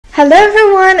Hello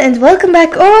everyone and welcome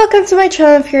back or welcome to my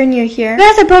channel if you're new here. You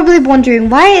guys are probably wondering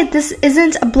why this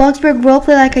isn't a Bloxburg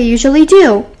roleplay like I usually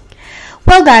do.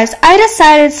 Well guys, I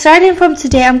decided starting from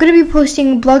today I'm going to be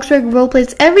posting Bloxburg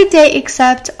roleplays every day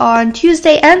except on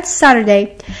Tuesday and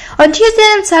Saturday. On Tuesday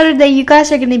and Saturday you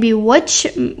guys are going to be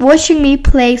watching me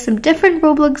play some different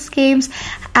Roblox games,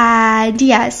 and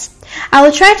yes, I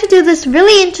will try to do this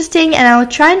really interesting and I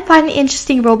will try and find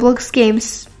interesting Roblox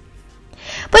games.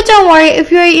 But don't worry,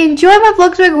 if you enjoy my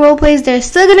Bloxburg roleplays, they're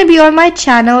still going to be on my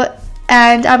channel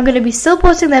and I'm going to be still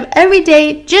posting them every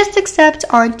day, just except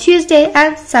on Tuesday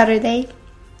and Saturday.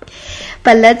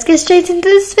 But let's get straight into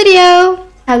this video.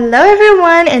 Hello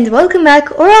everyone and welcome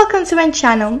back or welcome to my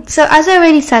channel. So as I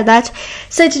already said that,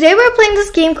 so today we're playing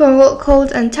this game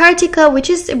called Antarctica, which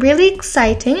is really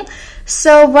exciting.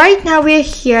 So right now we're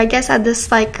here, I guess, at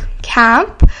this like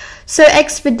camp. So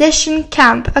Expedition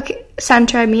Camp, okay,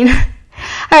 Center I mean.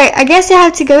 Alright, I guess you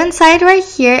have to go inside right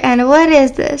here, and what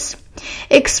is this?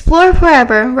 Explore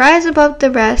forever, rise above the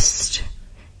rest.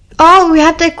 Oh, we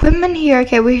have the equipment here.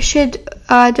 Okay, we should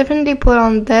definitely put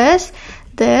on this,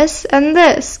 and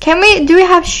this. Do we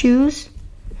have shoes?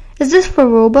 Is this for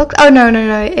Robux? Oh, no,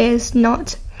 it is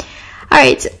not.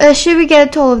 Alright, should we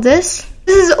get all of this?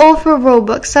 This is all for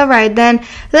Robux. Alright, then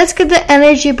let's get the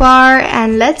energy bar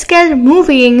and let's get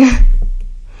moving.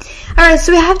 Alright,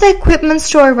 so we have the equipment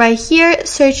store right here,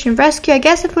 search and rescue. I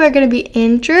guess if we're going to be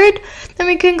injured, then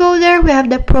we can go there. We have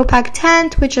the Pro Pack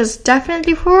tent, which is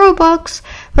definitely for Robux.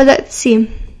 But let's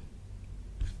see.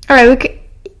 Alright,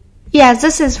 yes,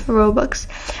 this is for Robux.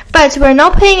 But we're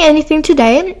not paying anything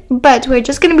today, but we're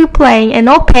just going to be playing and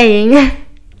not paying.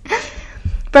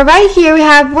 But right here we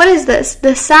have, what is this?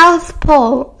 The South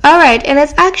Pole. Alright, and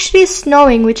it's actually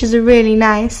snowing, which is really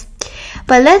nice.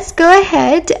 But let's go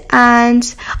ahead,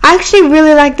 and I actually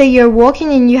really like that you're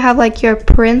walking and you have like your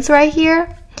prints right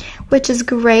here, which is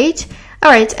great.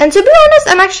 Alright, and to be honest,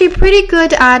 I'm actually pretty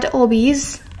good at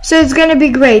obbies, so it's gonna be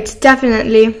great,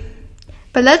 definitely.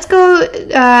 But let's go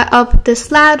up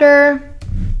this ladder.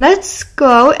 Let's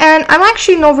go, and I'm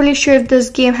actually not really sure if this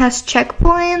game has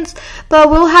checkpoints, but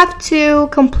we'll have to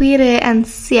complete it and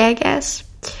see, I guess.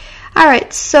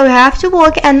 Alright, so we have to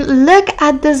walk and look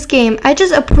at this game. I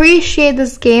just appreciate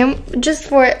this game just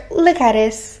for, look at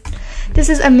this. This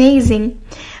is amazing.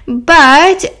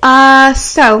 But,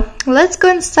 so, let's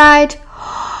go inside.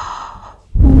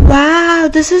 Wow,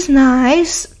 this is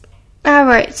nice.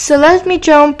 Alright, so let me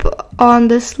jump on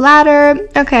this ladder.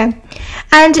 Okay,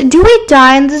 and do we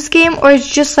die in this game, or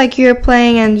it's just like you're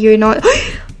playing and you're not?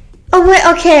 Oh wait,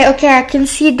 okay, I can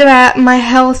see that my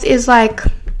health is like,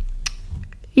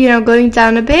 you know, going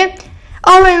down a bit.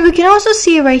 Oh, and we can also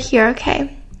see right here.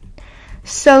 Okay,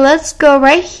 so let's go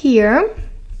right here,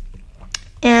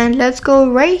 and let's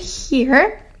go right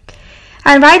here,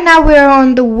 and right now we're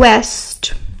on the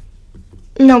west.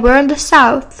 No, we're on the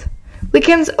south. We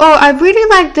can, oh, I really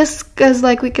like this because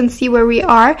like we can see where we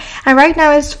are, and right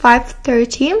now it's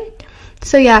 5:30.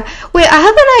 So yeah, wait, I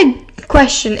have a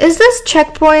question. Is this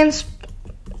checkpoints?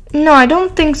 No, I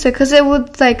don't think so, because it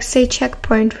would like say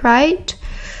checkpoint, right?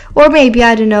 Or maybe,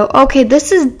 I don't know. Okay,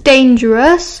 this is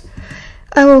dangerous.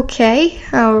 Okay,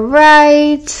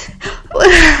 alright.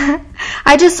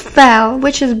 I just fell,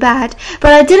 which is bad.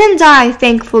 But I didn't die,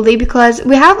 thankfully, because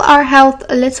we have our health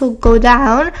a little go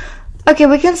down. Okay,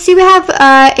 we can see we have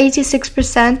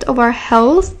 86% of our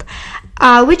health,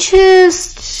 which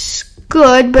is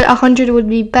good, but 100 would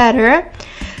be better.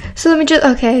 So let me just,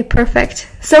 okay, perfect.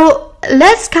 So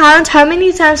let's count how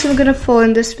many times I'm gonna fall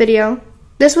in this video.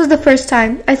 This was the first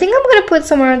time. I think I'm gonna put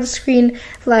somewhere on the screen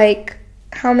like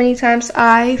how many times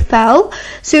I fell,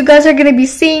 so you guys are gonna be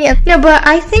seeing it. No, but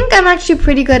I think I'm actually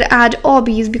pretty good at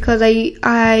obbies because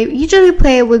I usually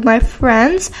play it with my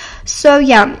friends. So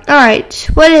yeah, alright,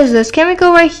 what is this? Can we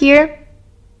go right here?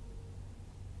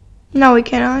 No, we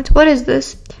cannot. What is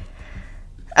this?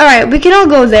 Alright, we can all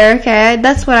go there, okay?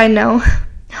 That's what I know.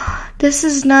 This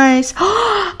is nice.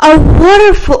 A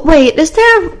waterfall. Wait, is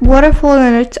there a waterfall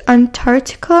in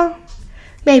Antarctica?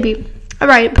 Maybe.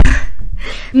 Alright.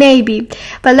 Maybe.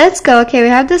 But let's go. Okay, we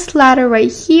have this ladder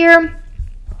right here.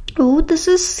 Oh, this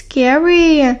is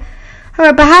scary. Alright,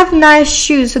 but I have nice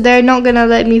shoes, so they're not gonna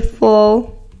let me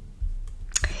fall.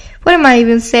 What am I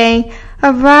even saying?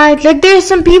 Alright, like there's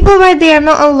some people right there. I'm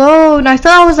not alone. I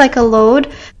thought I was like alone.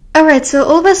 Alright, so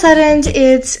all of a sudden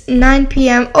it's 9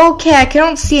 p.m. Okay, I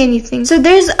cannot see anything. So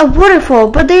there's a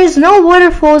waterfall, but there's no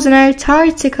waterfalls in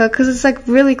Antarctica because it's like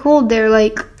really cold there.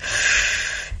 Like,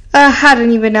 I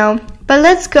don't even know. But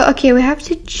let's go. Okay, we have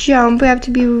to jump. We have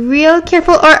to be real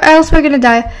careful or else we're gonna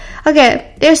die.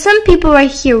 Okay, there's some people right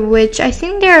here, which I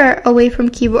think they're away from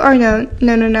keyboard. Or no.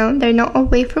 They're not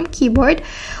away from keyboard.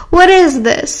 What is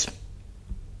this?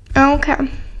 Okay.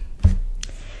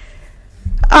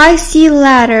 I see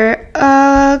ladder.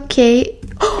 Okay.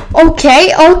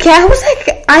 Okay. I was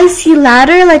like, I see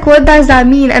ladder? Like, what does that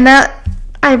mean? And then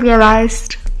I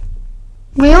realized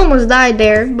we almost died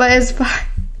there, but it's fine.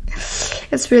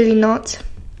 It's really not.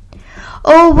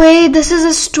 Oh wait, this is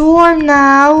a storm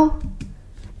now.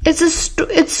 It's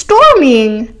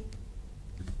storming.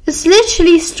 It's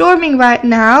literally storming right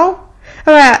now.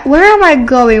 Alright, where am I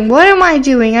going? What am I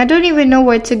doing? I don't even know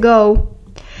where to go.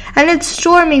 And it's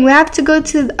storming. We have to go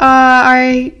to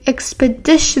our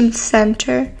expedition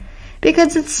center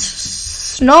because it's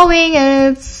snowing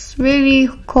and it's really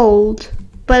cold.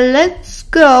 But let's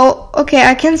go. Okay,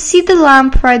 I can see the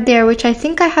lamp right there, which I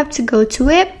think I have to go to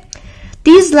it.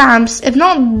 These lamps, if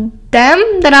not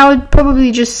them, then I would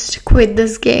probably just quit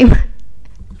this game.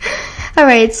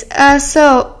 Alright,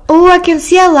 so, oh, I can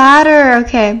see a ladder.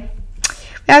 Okay,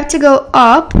 we have to go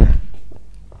up.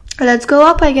 Let's go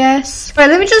up, I guess.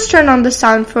 Alright, let me just turn on the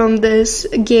sound from this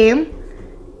game.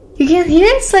 You can hear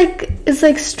it's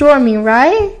like storming,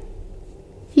 right?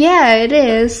 Yeah, it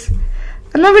is.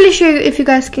 I'm not really sure if you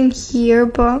guys can hear,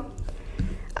 but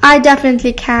I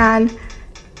definitely can.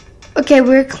 Okay,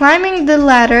 we're climbing the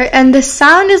ladder and the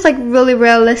sound is like really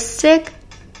realistic.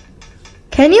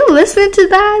 Can you listen to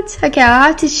that? Okay, I'll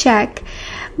have to check.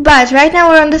 But right now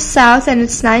we're on the south and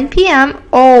it's 9 p.m.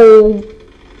 Oh,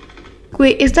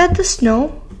 wait, is that the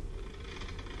snow?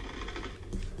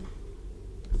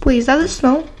 Wait, is that the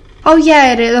snow? Oh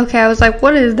yeah, it is. Okay, I was like,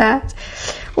 what is that?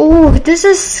 Oh, this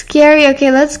is scary. Okay,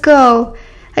 let's go.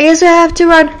 I guess we have to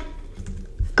run.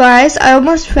 Guys, I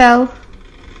almost fell.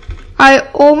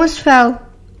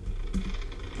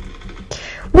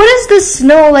 What is the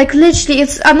snow? Like literally,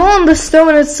 I'm on the snow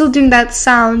and it's still doing that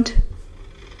sound.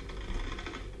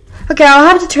 Okay, I'll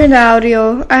have to turn the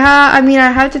audio. I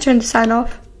have to turn the sound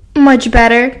off. Much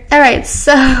better. Alright,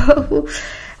 so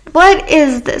what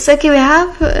is this? Okay, we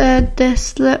have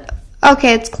this.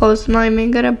 Okay, it's closed. I'm not even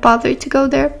gonna bother to go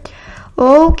there.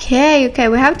 Okay,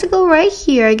 we have to go right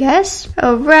here, I guess.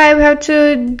 Alright, we have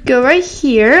to go right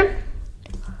here.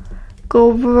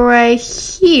 Go right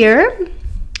here.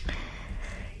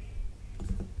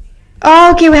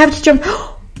 Okay, we have to jump.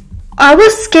 I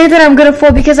was scared that I'm gonna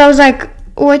fall because I was like,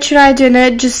 what should I do? And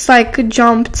it just like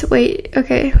jumped. Wait,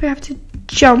 okay, we have to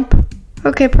jump.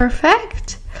 Okay,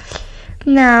 perfect.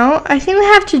 Now, I think we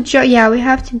have to jump. Yeah, we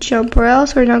have to jump or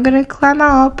else we're not gonna climb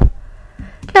up.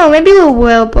 No, maybe we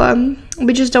will, but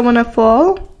we just don't want to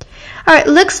fall. Alright,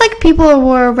 looks like people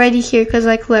were already here because,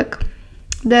 like, look,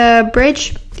 the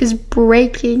bridge is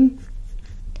breaking.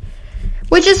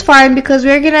 Which is fine because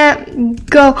we're gonna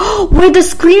go. Wait, the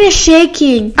screen is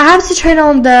shaking. I have to turn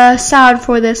on the sound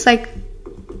for this. Like,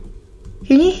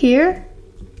 can you hear?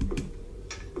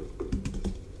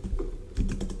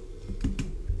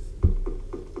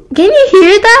 Can you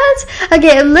hear that?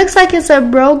 Okay, it looks like it's a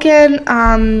broken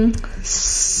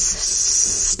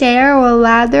stair or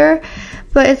ladder,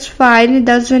 but it's fine. It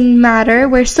doesn't matter.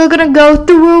 We're still gonna go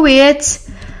through it.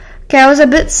 Okay, I was a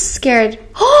bit scared.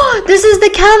 Oh, this is the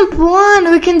camp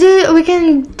one. We can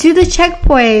do the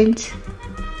checkpoint.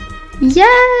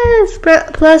 Yes,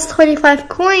 plus 25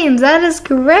 coins. That is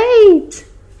great.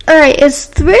 Alright, it's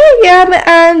 3 a.m.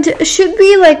 and should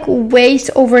we like wait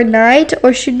overnight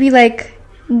or should we like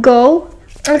go?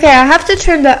 Okay, I have to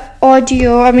turn the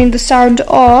the sound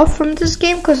off from this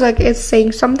game because like it's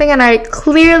saying something and I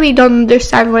clearly don't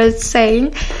understand what it's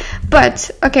saying. But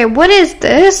okay, what is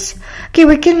this? Okay,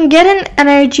 we can get an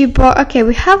energy bar. Okay,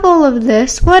 we have all of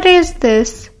this. What is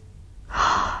this?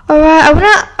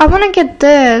 Alright, I wanna get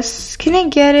this. Can I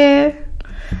get it?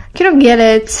 Cannot get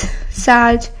it.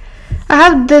 Sad. I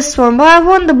have this one, but I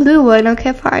want the blue one.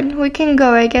 Okay, fine. We can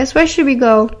go, I guess. Where should we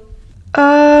go?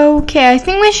 Okay, I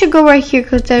think we should go right here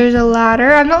because there's a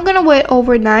ladder. I'm not gonna wait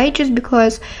overnight just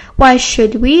because why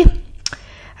should we?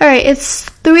 Alright, it's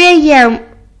 3 a.m.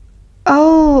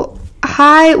 Oh,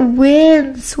 high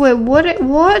winds. Wait,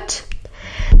 what?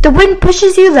 The wind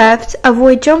pushes you left.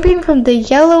 Avoid jumping from the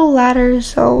yellow ladder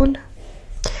zone.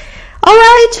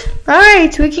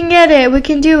 Alright, we can get it. We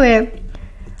can do it.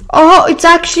 Oh, it's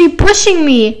actually pushing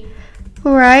me.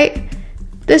 Alright,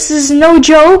 this is no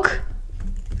joke.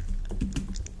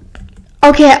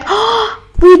 Okay,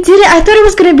 we did it. I thought it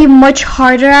was gonna be much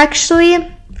harder actually.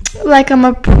 Like I'm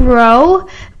a pro,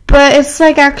 but it's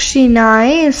like actually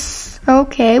nice.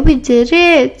 Okay, we did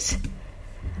it.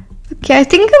 Okay, I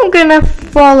think I'm gonna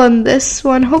fall on this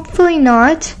one. Hopefully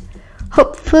not.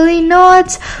 Hopefully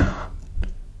not.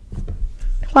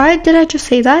 Why did I just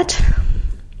say that?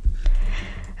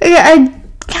 Okay, I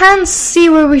can't see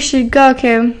where we should go.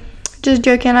 Okay, just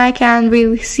joking. I can't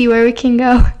really see where we can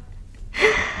go.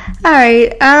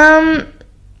 Alright,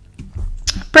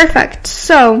 perfect.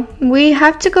 So we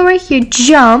have to go right here.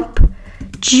 Jump,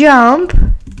 jump,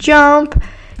 jump,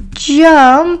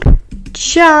 jump,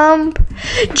 jump,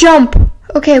 jump.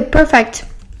 Okay, perfect.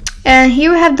 And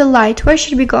here we have the light. Where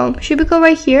should we go? Should we go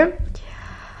right here?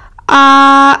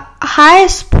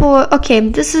 Highest point. Okay,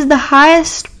 this is the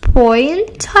highest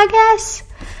point, I guess.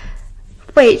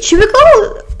 Wait, should we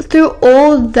go through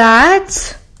all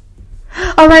that?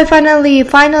 Alright, finally,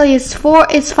 it's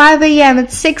 5 a.m.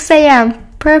 It's 6 a.m.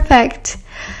 Perfect.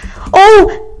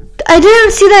 Oh, I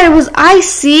didn't see that it was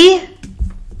icy.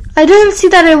 I didn't see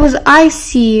that it was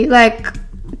icy. Like,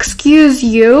 excuse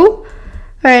you.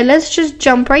 Alright, let's just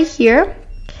jump right here.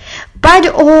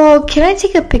 Oh, can I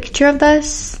take a picture of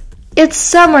this? It's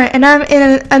summer and I'm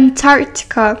in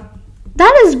Antarctica.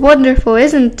 That is wonderful,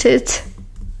 isn't it?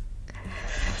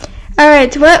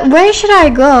 Alright, where should I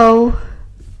go?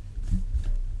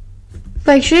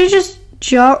 Like, should I just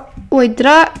jump? Wait, did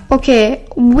I? Okay,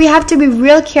 we have to be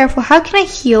real careful. How can I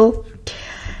heal?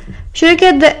 Should I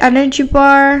get the energy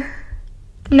bar?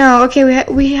 No, okay,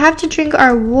 we have to drink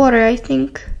our water, I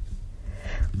think.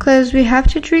 Because we have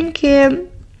to drink it.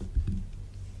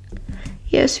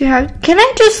 Yes, we have. Can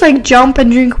I just like jump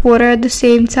and drink water at the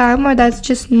same time? Or that's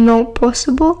just not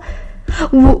possible?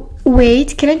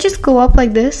 Wait, can I just go up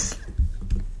like this?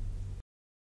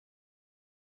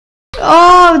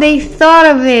 Oh, they thought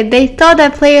of it. They thought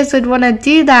that players would want to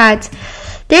do that.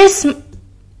 There's...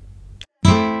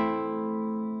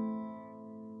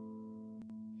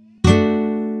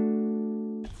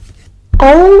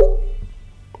 Oh,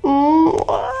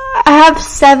 I have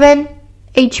 7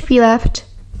 HP left.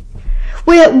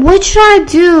 Wait, what should I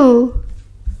do?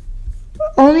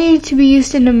 Only to be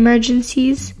used in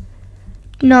emergencies.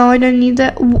 No, I don't need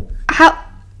that. How?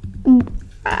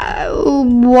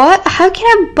 What? How can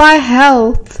I buy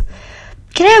health?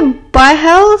 Can I buy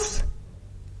health?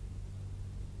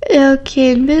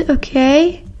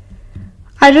 Okay.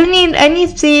 I don't need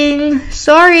anything.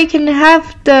 Sorry, can I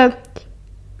have the...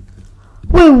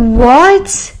 Wait, what?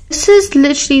 This is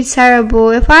literally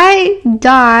terrible. If I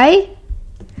die...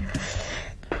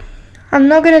 I'm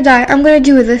not gonna die. I'm gonna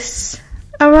do this.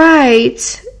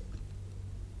 Alright.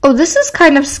 Oh, this is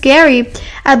kind of scary.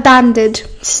 Abandoned.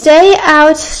 Stay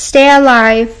out, stay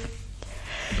alive.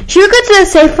 Should we go to the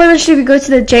safe one or should we go to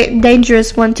the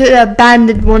dangerous one, to the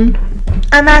abandoned one?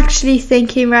 I'm actually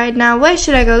thinking right now. Where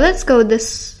should I go? Let's go with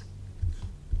this.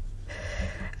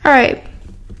 Alright.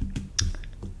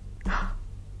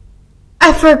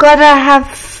 I forgot I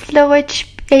have low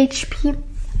HP.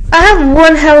 I have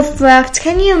 1 health left.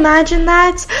 Can you imagine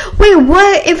that? Wait,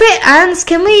 what? If it ends,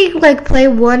 can we like play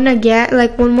one again,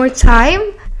 like one more time?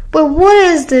 But what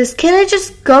is this? Can I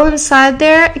just go inside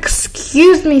there?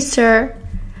 Excuse me, sir.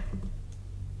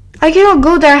 I cannot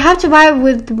go there. I have to buy it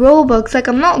with Robux. Like,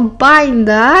 I'm not buying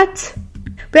that.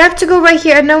 We have to go right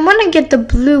here. And I want to get the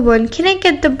blue one. Can I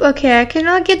get the... Okay, I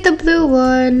cannot get the blue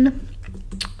one.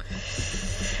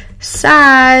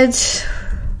 Sad.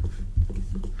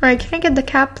 Alright, can I get the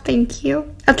cap? Thank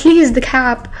you. At least the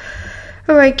cap.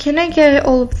 Alright, can I get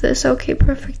all of this? Okay,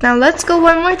 perfect. Now let's go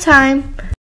one more time.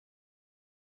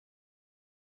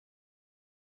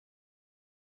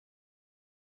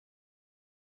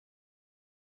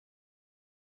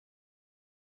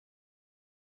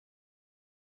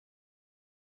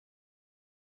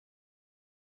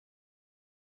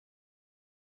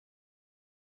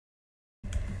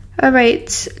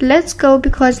 Alright, let's go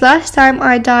because last time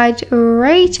I died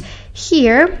right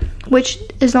here, which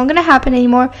is not gonna happen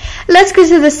anymore. Let's go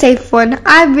to the safe one.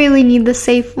 I really need the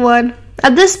safe one.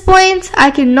 At this point,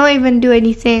 I cannot even do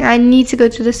anything. I need to go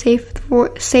to the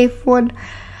safe one.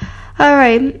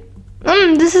 Alright.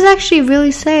 This is actually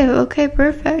really safe. Okay,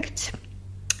 perfect.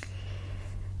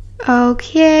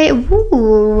 Okay.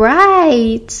 Ooh,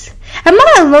 right. Am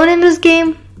I alone in this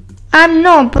game? I'm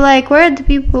not, but like, where are the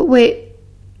people? Wait.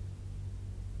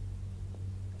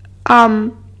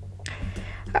 You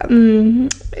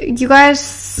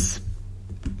guys,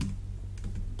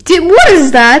 what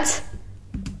is that?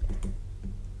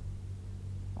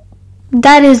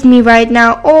 That is me right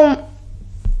now. Oh,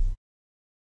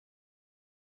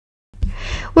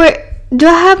 wait, do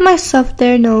I have my stuff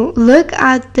there? No, look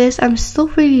at this. I'm still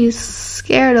pretty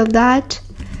scared of that.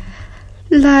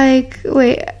 Like,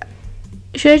 wait,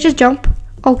 should I just jump?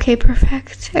 Okay,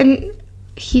 perfect. And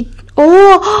he,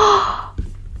 oh,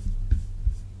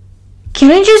 Can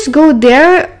I just go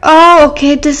there? Oh,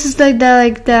 okay, this is like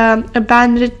the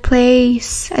abandoned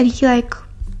place, and he like,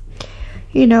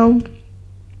 you know,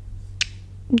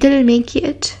 didn't make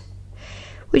it,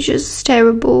 which is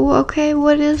terrible. Okay,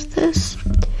 what is this?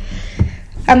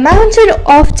 A mountain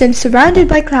often surrounded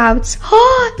by clouds.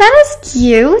 Oh, that is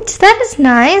cute. That is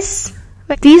nice.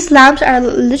 These lamps are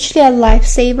literally a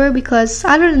lifesaver because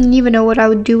I don't even know what I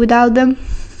would do without them.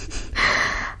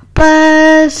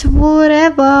 But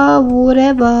whatever.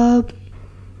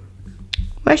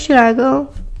 Where should I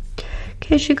go?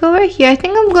 Okay, I should go right here. I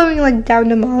think I'm going like down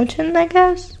the mountain, I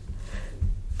guess.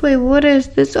 Wait, what is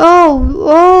this?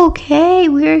 Oh, okay,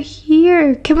 we're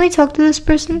here. Can we talk to this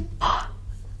person?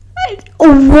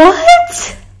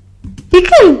 What? You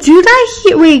can do that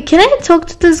here? Wait, can I talk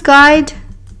to this guide?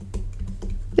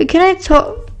 Wait, can I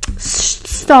talk?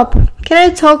 Stop. Can I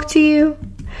talk to you?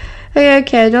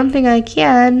 Okay, I don't think I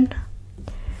can.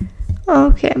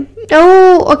 Okay.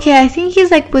 Oh, okay, I think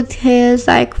he's like with his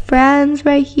like friends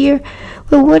right here.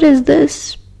 Wait, what is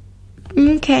this?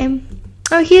 Okay.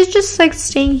 Oh, he's just like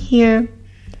staying here.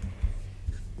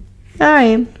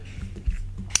 Alright.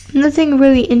 Nothing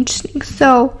really interesting.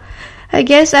 So, I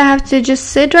guess I have to just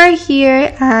sit right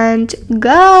here and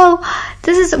go.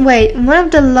 This is, wait, one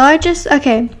of the largest.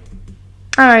 Okay.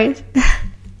 Alright.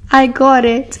 I got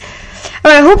it.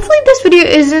 Alright, hopefully this video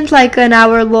isn't like an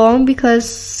hour long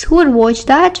because who would watch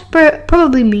that?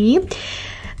 Probably me.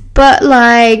 But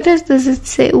like, what does it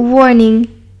say? Warning.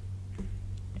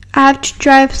 I have to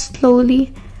drive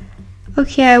slowly.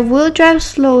 Okay, I will drive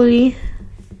slowly.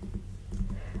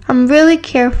 I'm really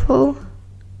careful.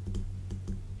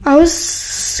 I was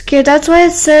scared. That's why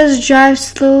it says drive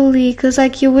slowly, because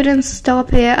like you wouldn't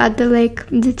stop it at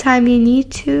the time you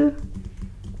need to.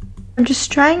 I'm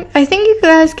just trying. I think you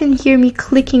guys can hear me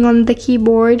clicking on the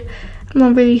keyboard. I'm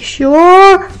not really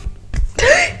sure.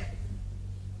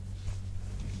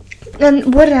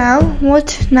 And what now?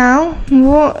 What now?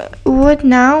 What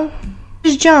now?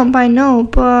 Just jump, I know,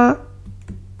 but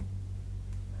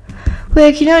wait,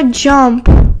 I cannot jump.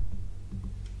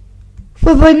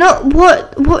 Wait, but no,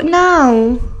 what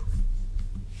now?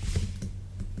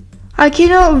 I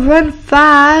cannot run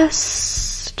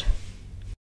fast.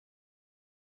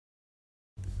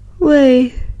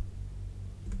 Wait,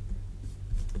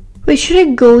 should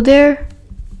I go there?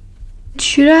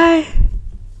 Should I?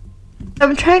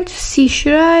 I'm trying to see,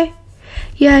 should I?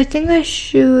 Yeah, I think I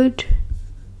should.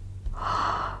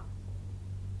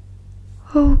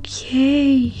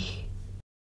 Okay.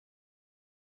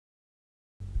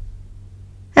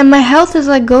 And my health is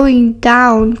like going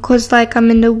down because like I'm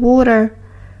in the water.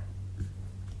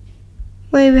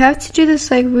 Wait, we have to do this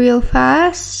like real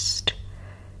fast.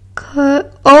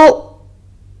 Oh!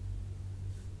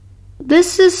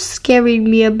 This is scaring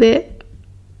me a bit.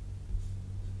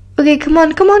 Okay, come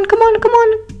on.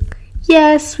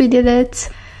 Yes, we did it.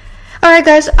 Alright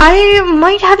guys, I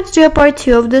might have to do a part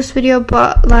 2 of this video,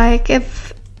 but like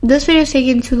if this video is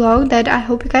taking too long, then I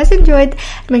hope you guys enjoyed.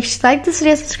 Make sure to like this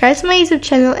video, subscribe to my YouTube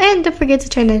channel, and don't forget to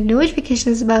turn on the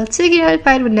notifications bell to get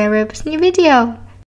notified whenever I post a new video.